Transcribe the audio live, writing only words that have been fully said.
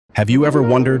Have you ever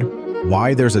wondered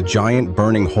why there's a giant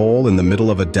burning hole in the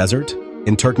middle of a desert?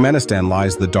 In Turkmenistan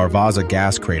lies the Darvaza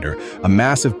Gas Crater, a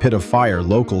massive pit of fire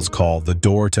locals call the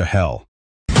door to hell.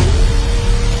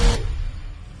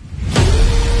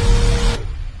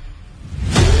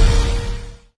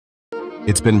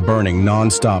 It's been burning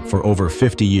non-stop for over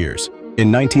 50 years.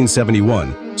 In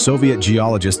 1971, Soviet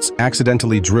geologists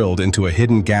accidentally drilled into a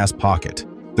hidden gas pocket.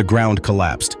 The ground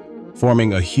collapsed,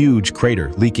 forming a huge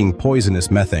crater leaking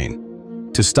poisonous methane.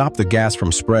 To stop the gas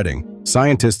from spreading,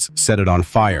 scientists set it on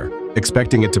fire,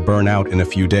 expecting it to burn out in a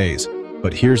few days.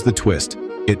 But here's the twist: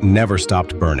 it never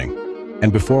stopped burning.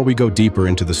 And before we go deeper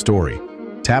into the story,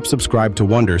 tap subscribe to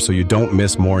Wonder so you don't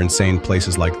miss more insane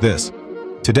places like this.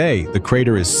 Today, the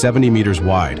crater is 70 meters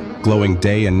wide, glowing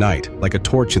day and night like a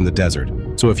torch in the desert.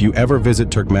 So if you ever visit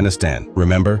Turkmenistan,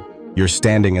 remember, you're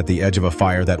standing at the edge of a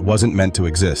fire that wasn't meant to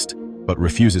exist, but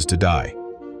refuses to die.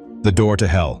 The door to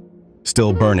hell.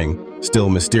 Still burning, still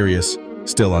mysterious,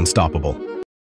 still unstoppable.